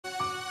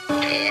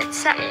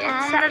Fly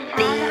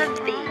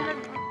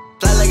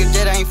like a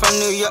jet, I ain't from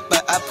New York,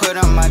 but I put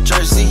on my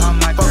jersey.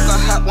 Broke her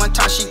hot one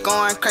time, she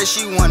going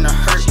crazy, she wanna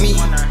hurt me.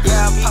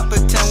 Yeah, I pop a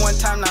 10 one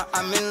time, now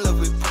I'm in love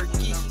with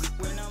Perky.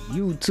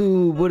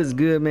 YouTube, what is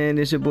good, man?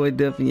 It's your boy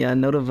Duffy. Y'all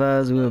know the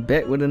vibes. We're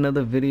back with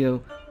another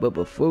video. But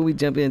before we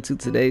jump into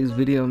today's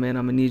video, man,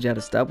 I'm gonna need y'all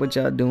to stop what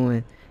y'all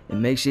doing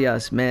and make sure y'all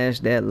smash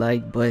that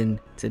like button.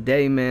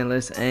 Today, man,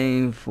 let's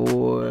aim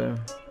for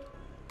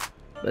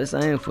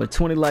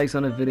 20 likes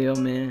on the video,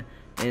 man.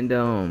 And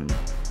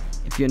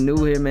if you're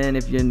new here, man,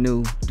 if you're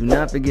new, do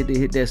not forget to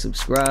hit that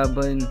subscribe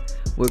button.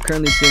 We're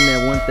currently sitting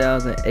at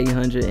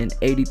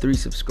 1,883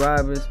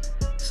 subscribers.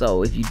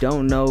 So if you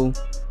don't know,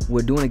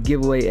 we're doing a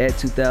giveaway at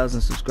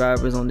 2,000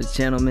 subscribers on this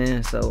channel,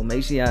 man. So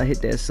make sure y'all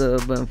hit that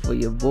sub button for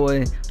your boy.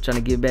 I'm trying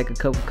to get back a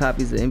couple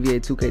copies of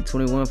NBA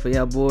 2K21 for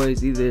y'all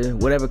boys, either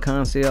whatever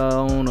console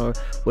y'all own or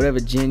whatever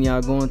gen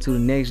y'all going to, the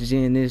next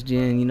gen, this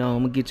gen. You know,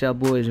 I'm gonna get y'all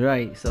boys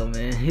right. So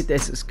man, hit that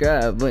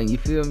subscribe button, you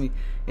feel me?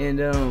 And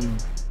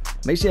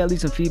make sure y'all leave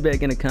some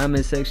feedback in the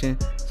comment section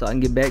so I can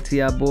get back to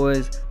y'all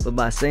boys. But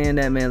by saying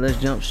that, man, let's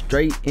jump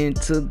straight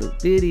into the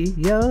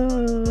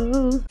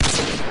video.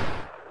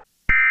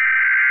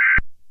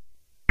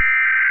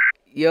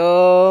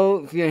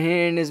 Yo, if you're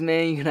hearing this,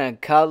 man, you're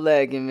not caught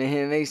lagging,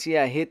 man. Make sure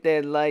y'all hit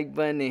that like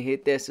button and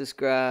hit that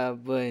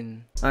subscribe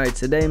button. Alright,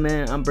 today,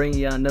 man, I'm bringing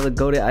y'all another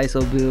goated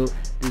ISO build.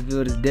 This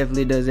build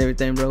definitely does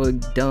everything, bro.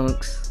 It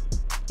dunks,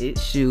 it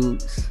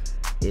shoots,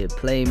 it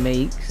play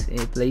makes,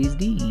 it plays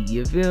D.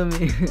 You feel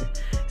me?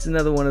 It's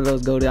another one of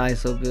those goated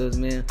ISO builds,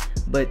 man.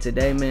 But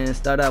today, man,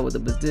 start out with the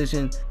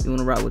position. You want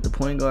to rock with the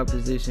point guard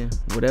position,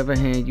 whatever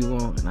hand you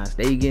want. And I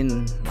stay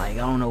getting, like, I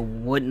don't know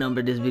what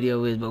number this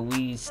video is, but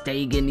we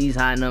stay getting these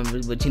high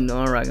numbers. But you know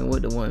I'm rocking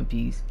with the one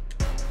piece.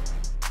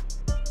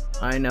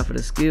 Alright, now for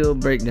the skill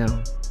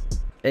breakdown,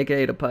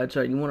 aka the pie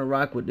chart, you want to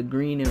rock with the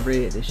green and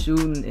red, the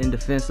shooting and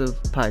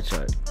defensive pie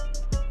chart.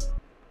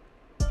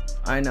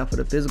 Alright, now for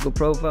the physical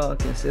profile,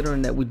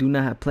 considering that we do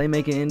not have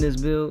playmaking in this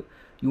build,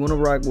 you want to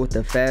rock with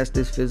the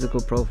fastest physical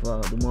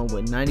profile, the one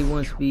with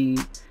 91 speed,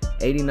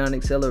 89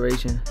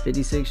 acceleration,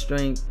 56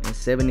 strength, and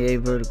 78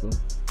 vertical.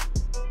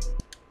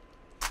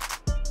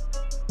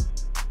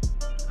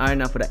 Alright,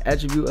 now for the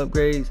attribute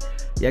upgrades,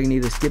 y'all can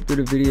either skip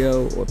through the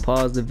video or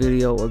pause the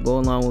video or go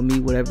along with me,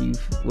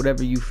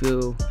 whatever you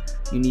feel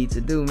you need to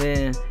do,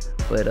 man.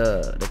 But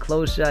the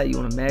close shot, you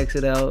want to max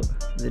it out.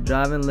 The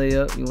driving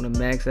layup, you want to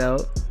max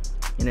out.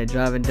 And a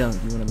driving dunk,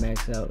 you want to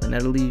max out, and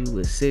that'll leave you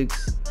with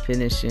 6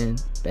 finishing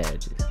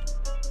badges.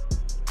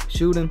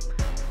 Shooting,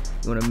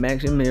 you want to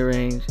max your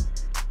mid-range,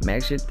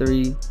 max your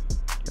 3,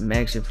 and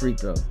max your free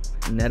throw,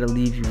 and that'll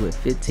leave you with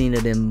 15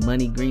 of them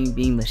money green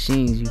bean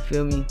machines, you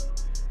feel me?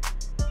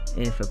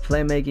 And for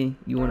playmaking,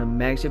 you want to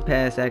max your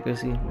pass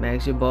accuracy,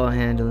 max your ball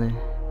handling,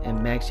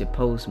 and max your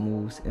post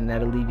moves, and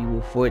that'll leave you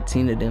with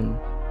 14 of them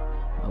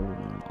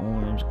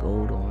orange,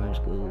 gold,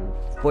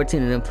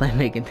 14 of them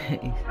playmaking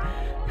things.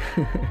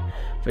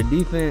 For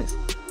defense,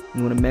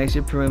 you want to max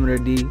your perimeter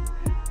D,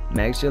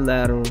 max your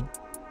lateral,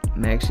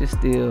 max your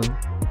steal,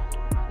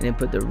 and then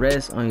put the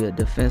rest on your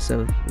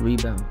defensive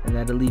rebound, and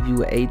that'll leave you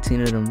with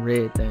 18 of them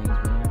red things,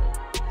 man.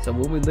 So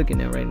what we're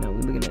looking at right now,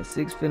 we're looking at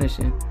 6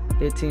 finishing,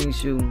 15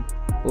 shooting,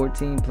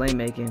 14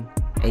 playmaking,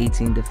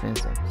 18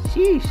 defensive.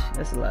 Sheesh,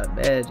 that's a lot of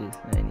badges.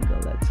 I ain't even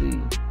gonna lie to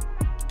you.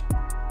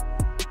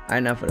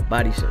 Alright, now for the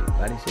body shape.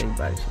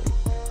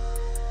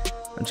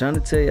 I'm trying to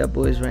tell y'all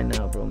boys right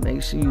now, bro,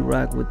 make sure you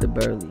rock with the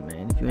Burley,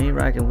 man. If you ain't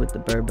rocking with the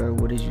Burr,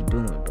 what is you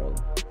doing, bro?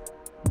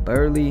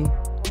 Burley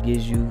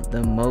gives you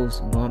the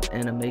most bump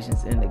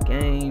animations in the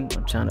game.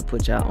 I'm trying to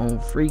put y'all on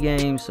free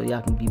games so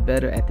y'all can be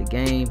better at the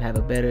game, have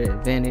a better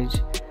advantage.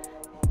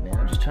 Man,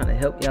 I'm just trying to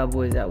help y'all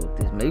boys out with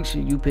this. Make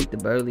sure you pick the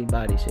Burley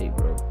body shape,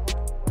 bro.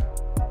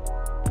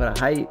 For the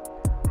height,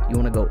 you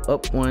want to go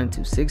up 1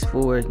 to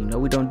 6'4". You know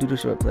we don't do the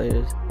short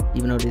players,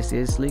 even though this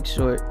is slick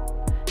short.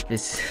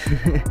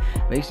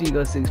 Make sure you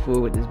go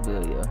 6'4" with this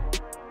build, yo.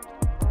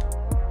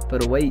 For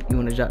the weight, you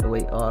want to drop the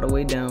weight all the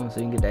way down so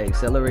you can get that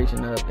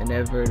acceleration up and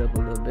that vert up a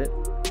little bit.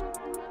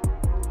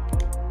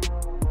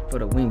 For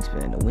the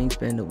wingspan,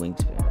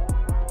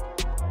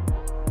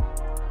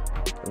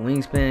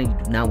 you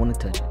do not want to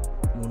touch it.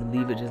 You want to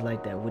leave it just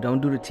like that. We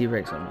don't do the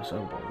T-Rex on the show,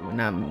 bro. We're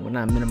not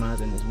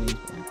minimizing this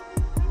wingspan.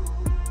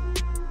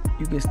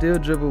 You can still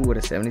dribble with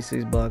a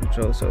 76 ball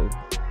control, so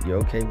you're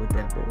okay with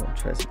that, bro.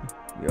 Trust me,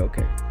 you're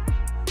okay.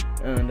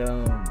 And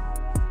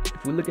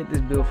if we look at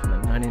this build from a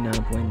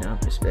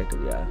 99.9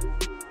 perspective, y'all,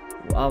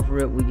 off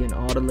rip, we getting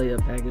all the layup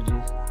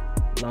packages.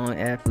 Long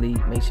athlete,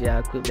 make sure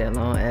y'all equip that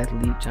long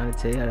athlete. Trying to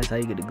tell y'all that's how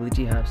you get the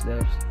glitchy hop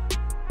steps.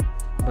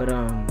 But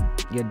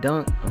your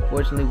dunk,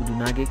 unfortunately, we do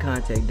not get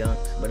contact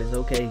dunks, but it's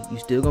okay. You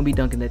still gonna be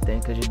dunking that thing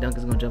because your dunk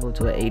is gonna jump up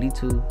to an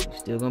 82. You're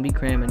still gonna be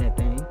cramming that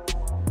thing.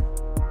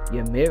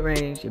 Your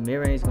mid-range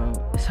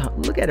gonna,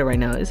 look at it right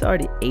now, it's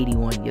already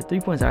 81. Your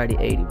 3-point's already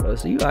 80, bro.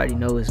 So you already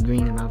know it's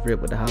green and off rip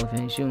with the Hall of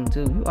Fame shooting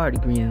too. You already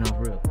green and off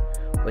rip.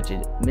 But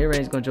your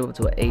mid-range is gonna jump up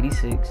to an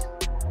 86.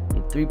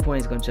 Your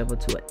 3-point is gonna jump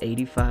up to an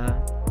 85.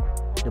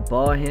 The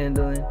ball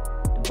handling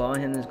ball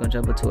handling is gonna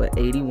jump up to an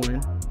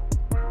 81.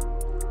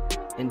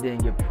 And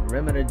then your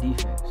perimeter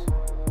defense.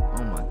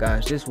 Oh my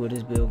gosh, this is where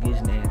this build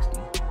gets nasty.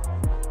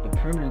 Your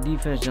perimeter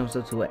defense jumps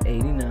up to an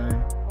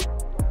 89.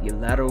 Your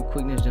lateral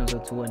quickness jumps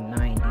up to a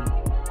 90.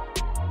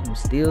 Them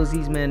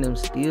stealsies, man, them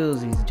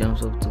stealsies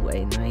jumps up to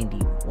a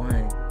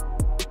 91.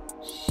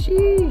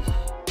 Sheesh.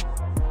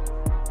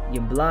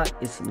 Your block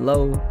is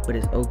low, but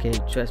it's okay.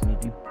 Trust me,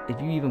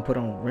 if you even put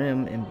on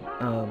rim and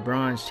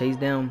bronze chase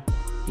down,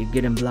 you're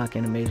getting block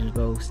animations,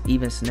 bro.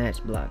 Even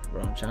snatch blocks,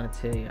 bro. I'm trying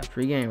to tell you, a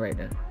free game right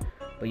there.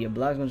 But your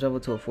block's gonna jump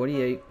up to a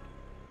 48.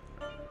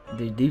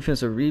 The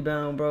defensive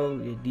rebound, bro,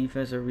 your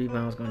defensive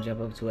rebound is gonna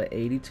jump up to an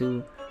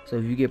 82. So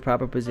if you get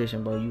proper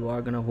position, bro, you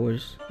are gonna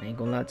horse. I ain't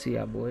gonna lie to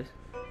y'all, boys.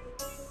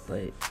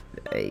 But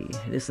hey,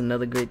 this is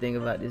another great thing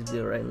about this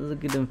build, right?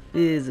 Look at them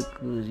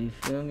physicals, you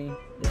feel me?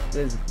 The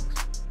physicals.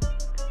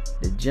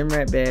 The gym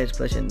rat badge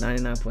plus your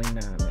 99.9,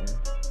 man.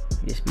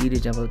 Your speed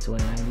is jump up to a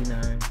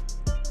 99.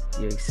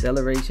 Your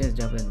acceleration is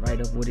jumping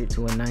right up with it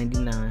to a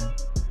 99.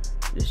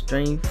 The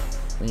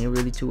strength, we ain't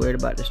really too worried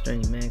about the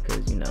strength, man,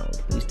 because you know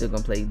we still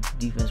gonna play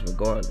defense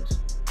regardless.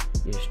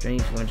 Your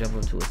strength is gonna jump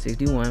up to a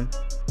 61,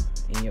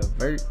 and your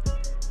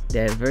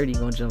that verti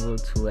gonna jump up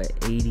to a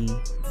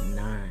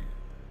 89.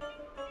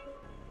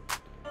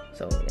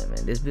 So yeah,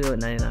 man, this build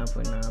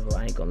 99.9, bro.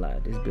 I ain't gonna lie,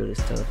 this build is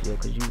tough, yo,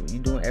 cause you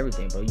doing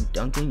everything, bro. You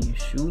dunking, you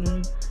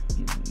shooting,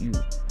 you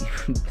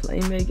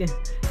playmaking,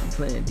 you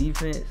playing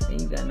defense,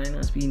 and you got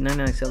 99 speed,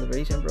 99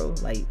 acceleration, bro.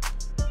 Like,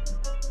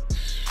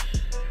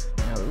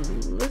 now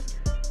let's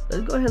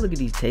go ahead and look at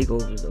these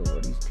takeovers, though,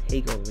 bro. These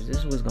takeovers, this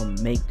is what's gonna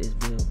make this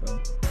build, bro.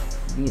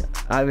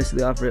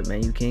 Obviously, off rip,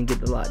 man, you can't get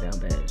the lockdown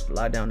badge. The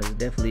lockdown is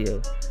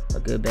definitely a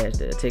good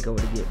badge, a takeover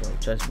to get, bro.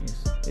 Trust me,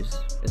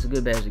 it's a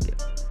good badge to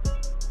get.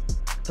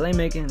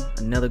 Playmaking,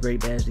 another great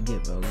badge to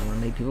get, bro. You want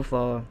to make people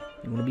fall.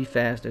 You want to be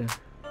faster.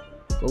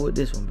 Go with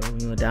this one, bro.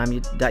 You want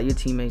to dot your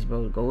teammates,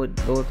 bro. Go with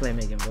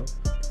playmaking, bro.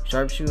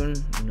 Sharpshooting,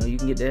 you know you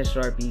can get that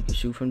sharpie. You can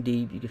shoot from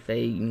deep. You can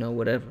fade, you know,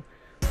 whatever.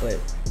 But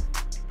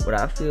what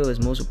I feel is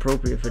most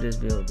appropriate for this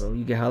build, bro.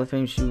 You get Hall of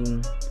Fame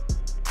shooting.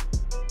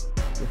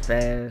 You're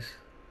fast.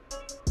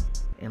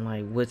 And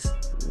like, what's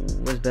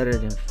better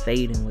than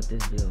fading with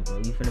this build, bro?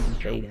 You finna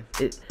be fading.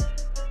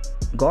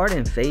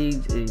 Guarding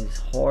fades is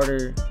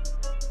harder.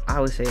 I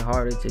would say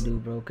harder to do,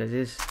 bro, because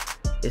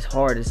it's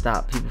hard to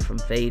stop people from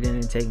fading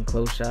and taking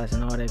close shots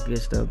and all that good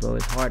stuff, bro.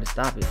 It's hard to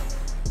stop it.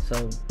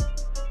 So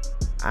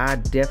I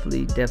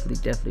definitely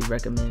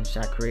recommend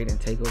shot create and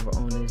takeover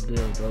on this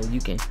build, bro.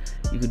 You can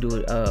do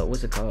it,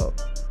 what's it called?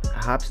 A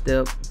hop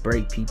step,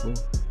 break people.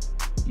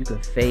 You can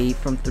fade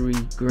from 3,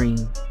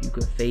 green. You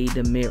can fade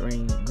the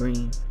mid-range,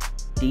 green.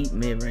 Deep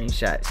mid-range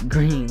shots,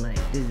 green. Like,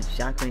 this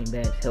shot creating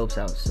badge helps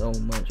out so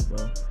much,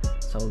 bro.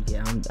 So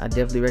yeah, I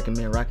definitely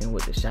recommend rocking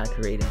with the shot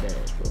creating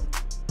badge, bro.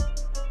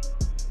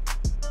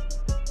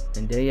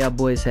 And there y'all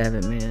boys have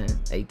it, man.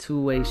 A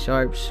two-way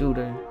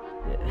sharpshooter.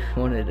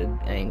 One of the,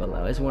 I ain't gonna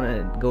lie, it's one of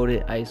the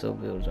goated ISO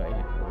builds right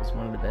here, bro. It's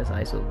one of the best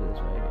ISO builds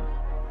right here.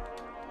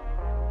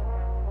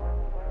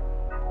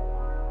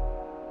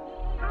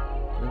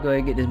 Let's go ahead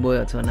and get this boy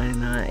up to a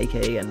 99,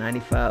 aka a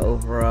 95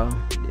 overall.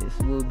 This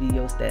will be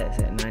your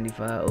stats at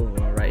 95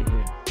 overall right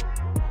here.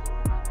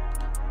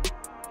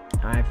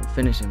 Alright, for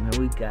finishing, man,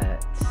 we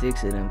got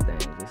 6 of them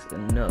things. It's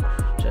enough,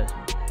 trust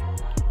me.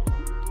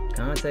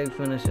 Contact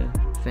finisher,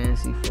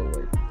 fancy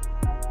footwork.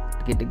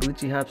 To get the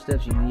glitchy hop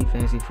steps, you need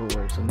fancy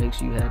footwork, so make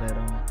sure you have that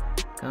on.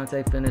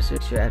 Contact finisher,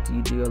 sure after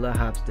you do your little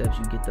hop steps,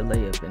 you get the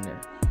layup in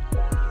there.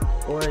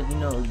 Or, you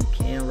know, you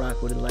can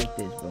rock with it like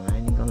this, bro. I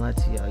ain't even gonna lie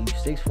to y'all. You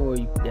 6'4",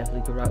 you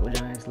definitely could rock with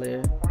Giant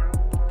Slayer.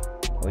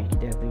 Or you can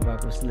definitely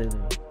rock with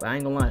Slithery. But I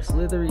ain't gonna lie,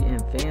 Slithery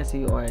and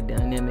Fancy are a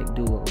dynamic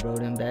duo, bro.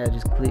 Them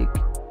badges click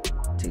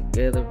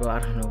together, bro. I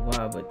don't know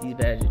why, but these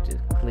badges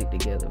just click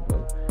together,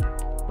 bro.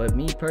 But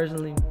me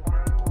personally,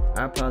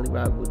 I probably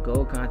rock with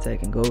Gold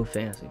Contact and Gold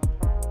Fancy.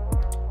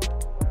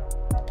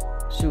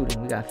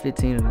 Shooting, we got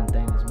 15 of them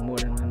things. It's more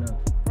than enough.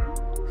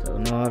 So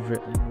no, I've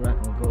been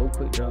rocking with Gold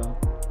Quick Draw,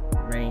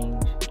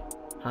 Range,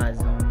 High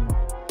Zone,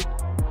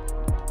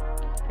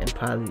 and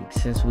probably,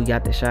 since we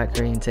got the shot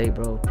creating tape,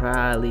 bro,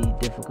 probably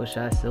difficult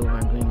shot silver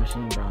and green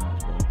machine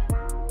bronze, bro.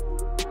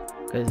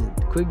 Because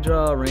quick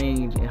draw,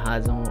 range, and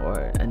high zone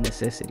are a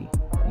necessity.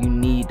 You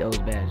need those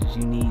badges.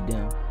 You need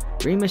them.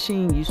 Green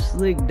machine, you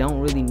slick don't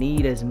really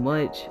need as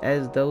much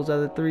as those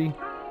other 3,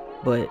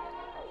 but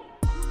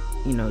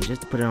you know,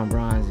 just to put it on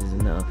bronze is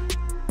enough.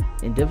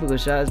 And difficult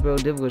shots, bro,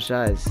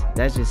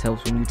 that just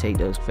helps when you take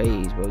those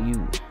fades, bro.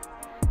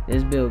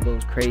 This build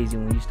goes crazy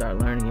when you start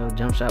learning your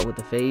jump shot with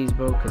the fades,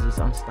 bro, because it's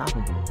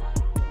unstoppable.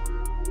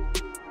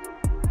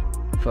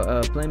 For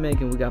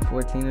playmaking, we got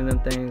 14 of them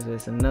things.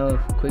 It's enough.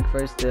 Quick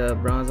first step,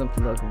 bronze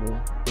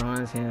unpluckable,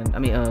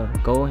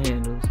 gold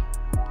handles,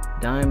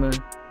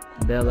 diamond,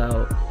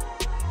 bailout.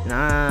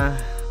 Nah,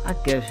 I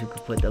guess you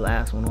could put the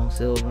last one on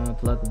silver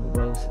unpluckable,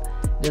 bro.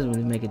 It doesn't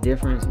really make a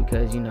difference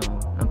because, you know,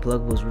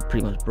 unpluggables were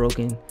pretty much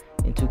broken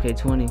in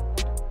 2K20.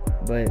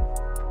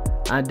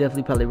 But I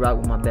definitely probably rock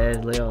with my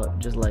badge layout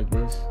just like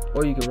this,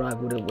 or you can rock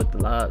with it with the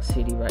Lob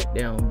City right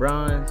there on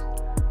bronze.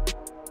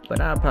 But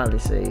I'll probably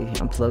say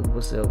I'm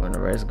pluggable silver and the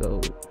rest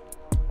gold.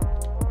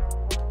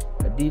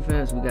 For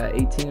defense, we got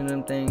 18 of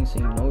them things,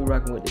 so you know we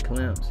rocking with the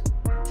clamps,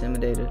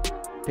 intimidator,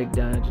 pick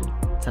dodger,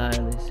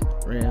 tireless,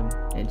 rim,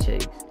 and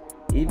chase.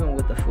 Even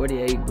with the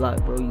 48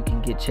 block, bro, you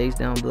can get chase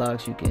down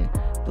blocks. You can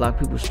block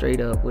people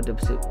straight up with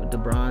the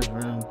bronze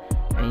rim,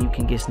 and you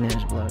can get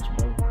snatch blocks,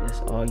 bro.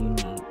 That's all you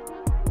need.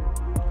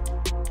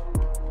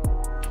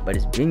 But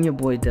it's been your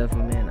boy Duffy,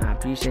 man. I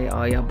appreciate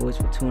all y'all boys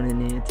for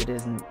tuning in to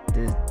this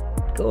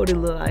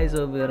golden little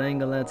ISO build. I ain't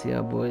gonna lie to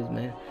y'all boys,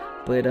 man.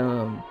 But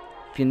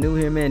if you're new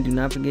here, man, do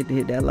not forget to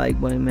hit that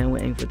like button, man. We're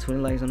aiming for 20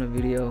 likes on the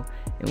video,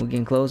 and we're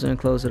getting closer and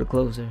closer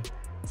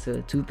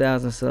to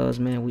 2,000 subs,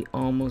 man. We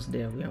almost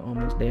there. We are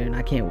almost there, and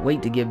I can't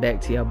wait to get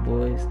back to y'all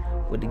boys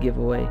with the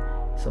giveaway.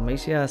 So make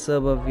sure y'all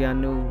sub up if y'all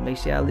new. Make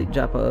sure y'all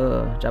drop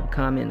a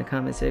comment in the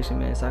comment section,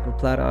 man, so I can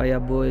reply to all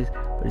y'all boys.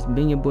 But it's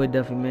been your boy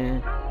Duffy,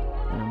 man,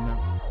 and I'm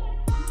out.